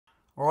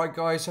Alright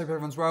guys, hope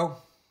everyone's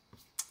well.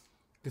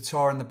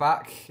 Guitar in the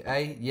back,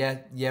 eh? Yeah,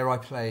 I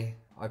play,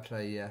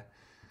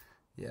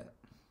 yeah.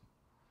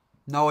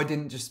 No, I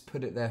didn't just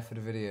put it there for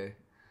the video.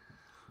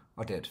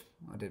 I did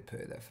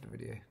put it there for the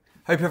video.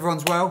 Hope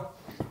everyone's well.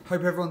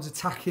 Hope everyone's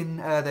attacking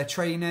their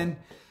training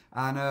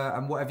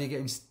and whatever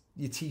you're getting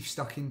your teeth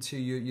stuck into,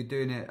 you're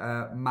doing it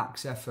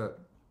max effort.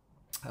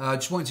 I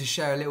just wanted to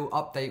share a little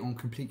update on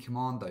Complete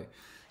Commando.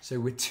 So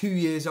we're 2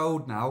 years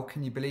old now,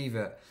 can you believe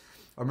it?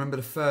 I remember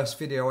the first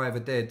video I ever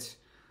did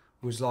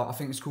was like, I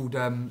think it's called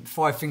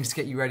 5 Things to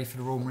Get You Ready for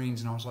the Royal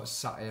Marines, and I was like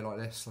sat here like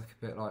this, like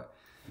a bit like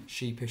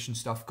sheepish and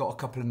stuff. Got a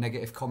couple of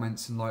negative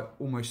comments and like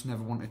almost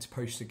never wanted to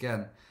post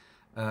again.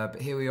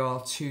 But here we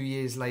are 2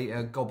 years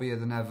later, gobbier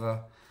than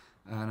ever,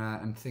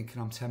 and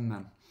thinking I'm 10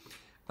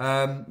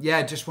 men.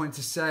 Yeah, just wanted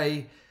to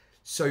say,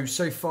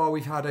 so far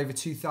we've had over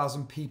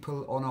 2,000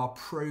 people on our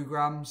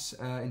programs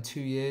in 2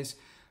 years.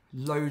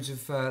 Loads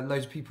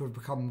of people have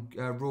become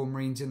Royal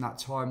Marines in that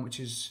time, which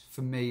is,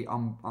 for me,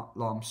 I'm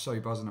so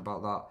buzzing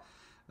about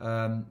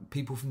that.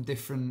 People from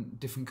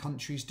different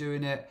countries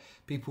doing it.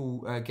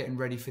 People getting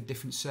ready for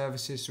different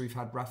services. So we've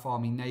had RAF,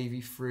 Army,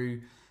 Navy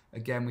through.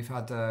 Again, we've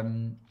had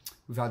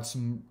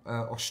some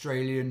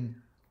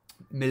Australian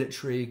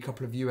military, a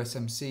couple of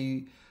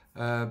USMC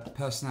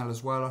personnel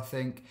as well, I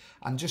think,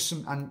 and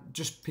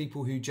just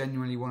people who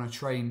genuinely want to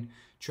train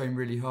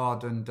really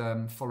hard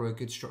and follow a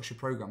good structured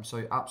program.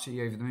 So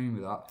absolutely over the moon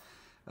with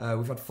that.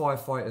 We've had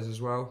firefighters as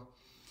well.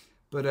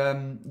 But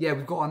yeah,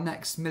 we've got our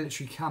next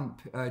military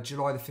camp,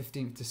 July the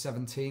 15th to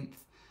 17th.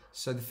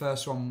 So the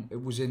first one,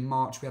 it was in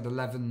March. We had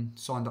 11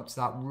 signed up to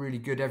that. Really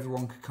good.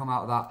 Everyone could come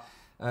out of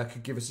that,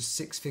 could give us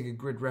a 6-figure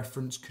grid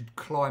reference, could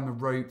climb a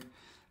rope,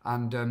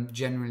 and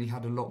generally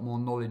had a lot more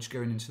knowledge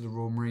going into the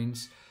Royal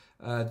Marines.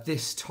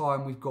 This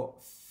time we've got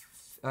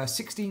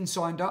 16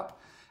 signed up.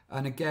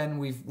 And again,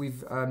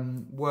 we've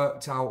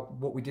worked out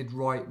what we did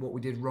right, what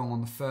we did wrong on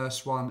the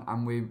first one,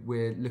 and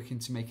we're looking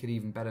to make it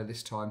even better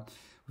this time.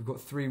 We've got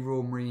 3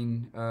 Royal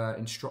Marine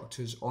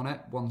instructors on it,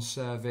 1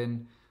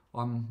 serving,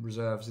 I'm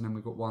reserves, and then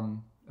we've got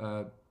 1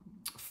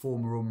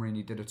 former Royal Marine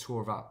who did a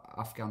tour of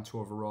Afghan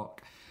tour of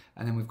Iraq,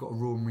 and then we've got a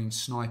Royal Marine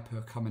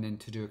sniper coming in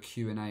to do a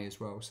Q&A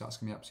as well, so that's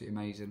going to be absolutely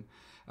amazing.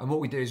 And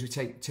what we do is we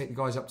take the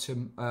guys up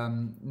to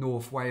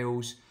North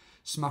Wales,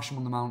 smash them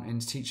on the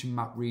mountains, teach them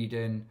map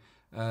reading,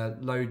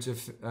 loads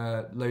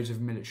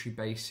of military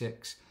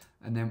basics,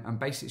 and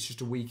basically it's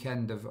just a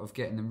weekend of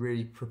getting them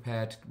really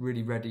prepared,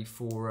 really ready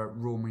for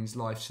Royal Marines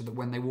life, so that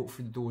when they walk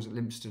through the doors at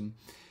Lympstone,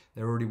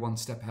 they're already 1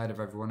 step ahead of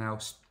everyone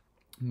else,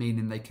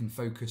 meaning they can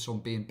focus on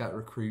being better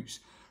recruits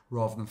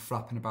rather than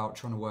flapping about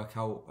trying to work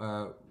out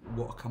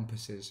what a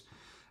compass is.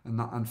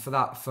 And for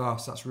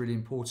us, that's really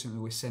important,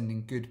 that we're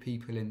sending good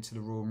people into the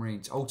Royal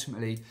Marines.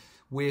 Ultimately,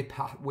 we're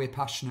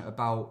passionate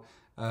about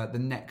the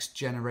next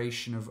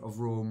generation of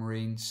Royal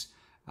Marines.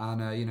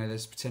 And you know,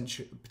 there's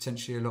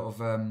potentially a lot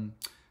of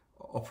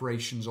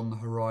operations on the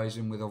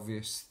horizon with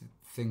obvious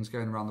things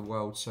going around the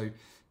world. So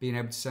being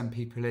able to send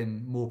people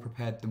in more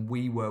prepared than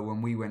we were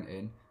when we went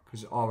in,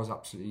 because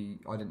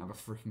I didn't have a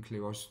freaking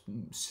clue. I was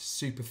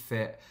super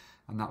fit,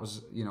 and that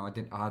was, you know,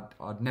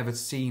 I'd never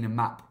seen a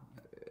map.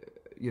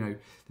 You know,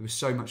 there was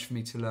so much for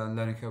me to learn.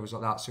 Learning curve was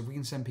like that. So if we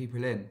can send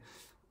people in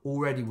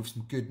already with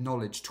some good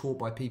knowledge, taught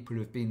by people who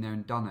have been there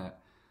and done it,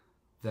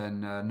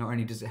 then not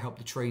only does it help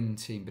the training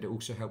team, but it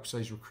also helps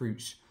those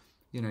recruits,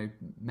 you know,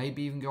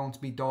 maybe even go on to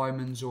be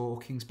Diamonds or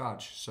King's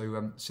Badge.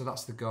 So so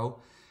that's the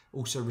goal.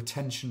 Also,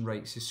 retention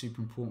rates is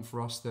super important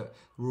for us, that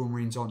Royal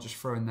Marines aren't just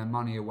throwing their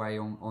money away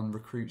on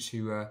recruits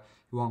who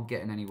aren't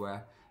getting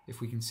anywhere.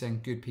 If we can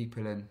send good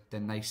people in,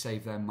 then they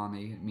save their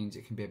money. It means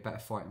it can be a better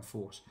fighting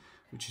force,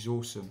 which is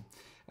awesome.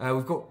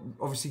 We've got,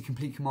 obviously,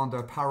 Complete Commando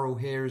apparel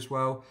here as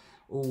well,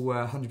 all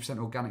 100%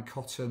 organic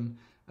cotton,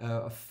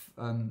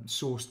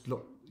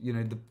 sourced, you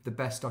know, the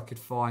best I could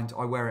find.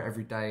 I wear it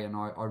every day, and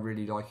I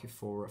really like it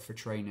for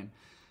training.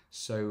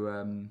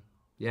 So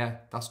yeah,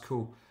 that's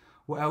cool.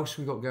 What else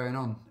we got going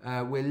on?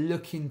 We're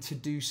looking to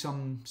do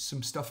some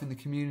stuff in the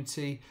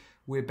community.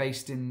 We're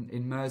based in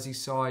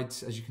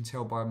Merseyside, as you can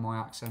tell by my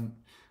accent.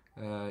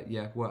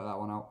 Yeah, work that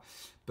one out.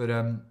 But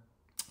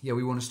yeah,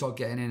 we want to start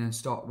getting in and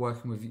start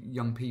working with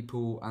young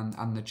people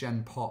and the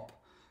Gen Pop,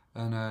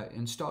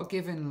 and start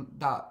giving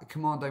that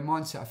commando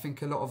mindset. I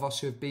think a lot of us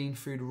who have been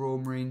through the Royal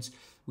Marines,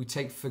 we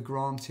take for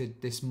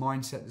granted this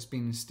mindset that's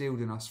been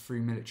instilled in us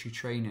through military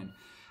training.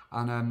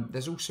 And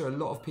there's also a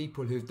lot of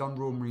people who have done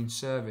Royal Marine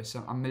service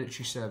and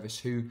military service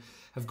who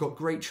have got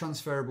great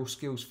transferable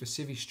skills for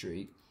Civvy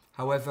Street.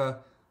 However,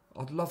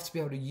 I'd love to be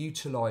able to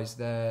utilise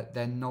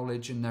their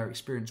knowledge and their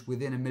experience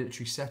within a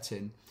military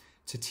setting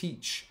to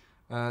teach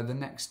the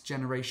next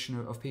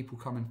generation of people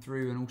coming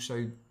through, and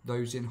also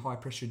those in high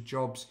pressure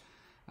jobs,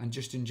 and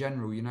just in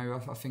general. You know,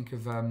 I think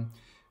of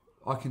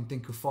I can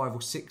think of 5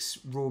 or 6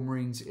 Royal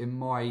Marines in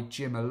my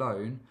gym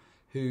alone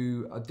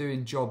who are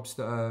doing jobs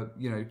that are,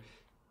 you know,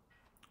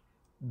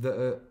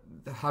 that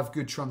have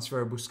good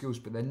transferable skills,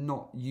 but they're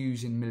not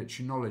using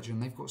military knowledge,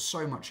 and they've got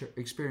so much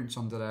experience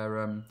under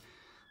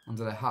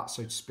their hat,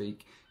 so to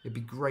speak. it'd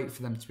be great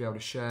for them to be able to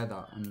share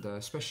that, and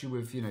especially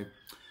with, you know,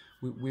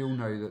 we all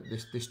know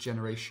that this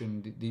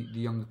generation, the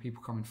younger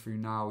people coming through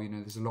now, you know,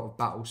 there's a lot of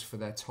battles for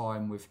their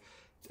time with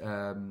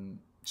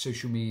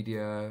social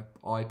media,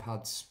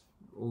 iPads,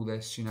 all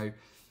this. You know,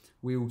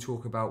 we all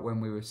talk about when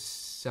we were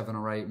 7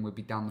 or 8 and we'd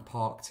be down the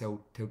park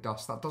till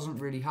dusk. That doesn't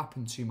really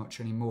happen too much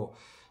anymore.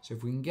 So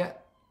if we can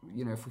get,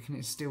 you know, if we can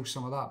instill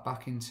some of that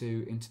back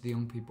into the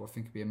young people, I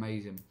think it'd be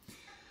amazing.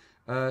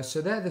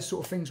 So they're the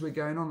sort of things we're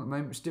going on at the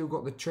moment. We've still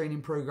got the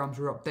training programs.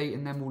 We're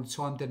updating them all the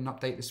time. Did an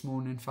update this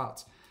morning, in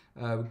fact.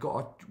 We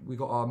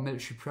got our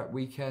military prep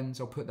weekends.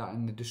 I'll put that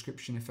in the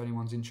description if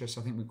anyone's interested.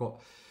 I think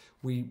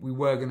we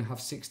were going to have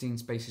 16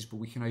 spaces, but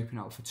we can open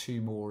out for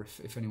 2 more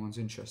if anyone's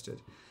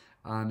interested.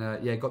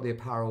 And yeah, got the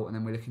apparel, and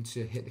then we're looking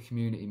to hit the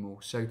community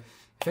more. So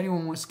if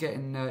anyone wants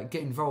to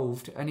get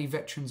involved, any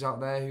veterans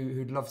out there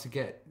who'd love to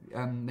get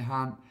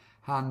their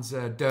hands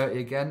dirty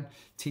again,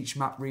 teach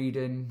map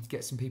reading,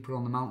 get some people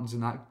on the mountains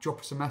and that, drop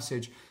us a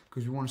message,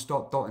 because we want to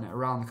start dotting it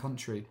around the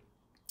country.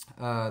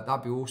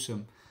 That'd be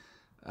awesome.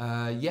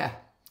 Yeah,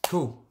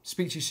 cool.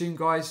 Speak to you soon,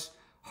 guys.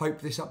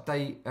 Hope this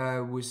update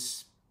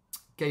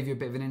gave you a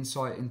bit of an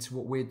insight into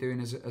what we're doing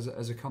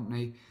as a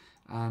company,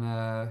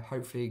 and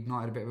hopefully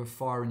ignited a bit of a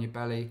fire in your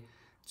belly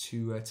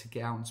to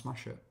get out and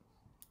smash it.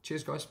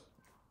 Cheers, guys.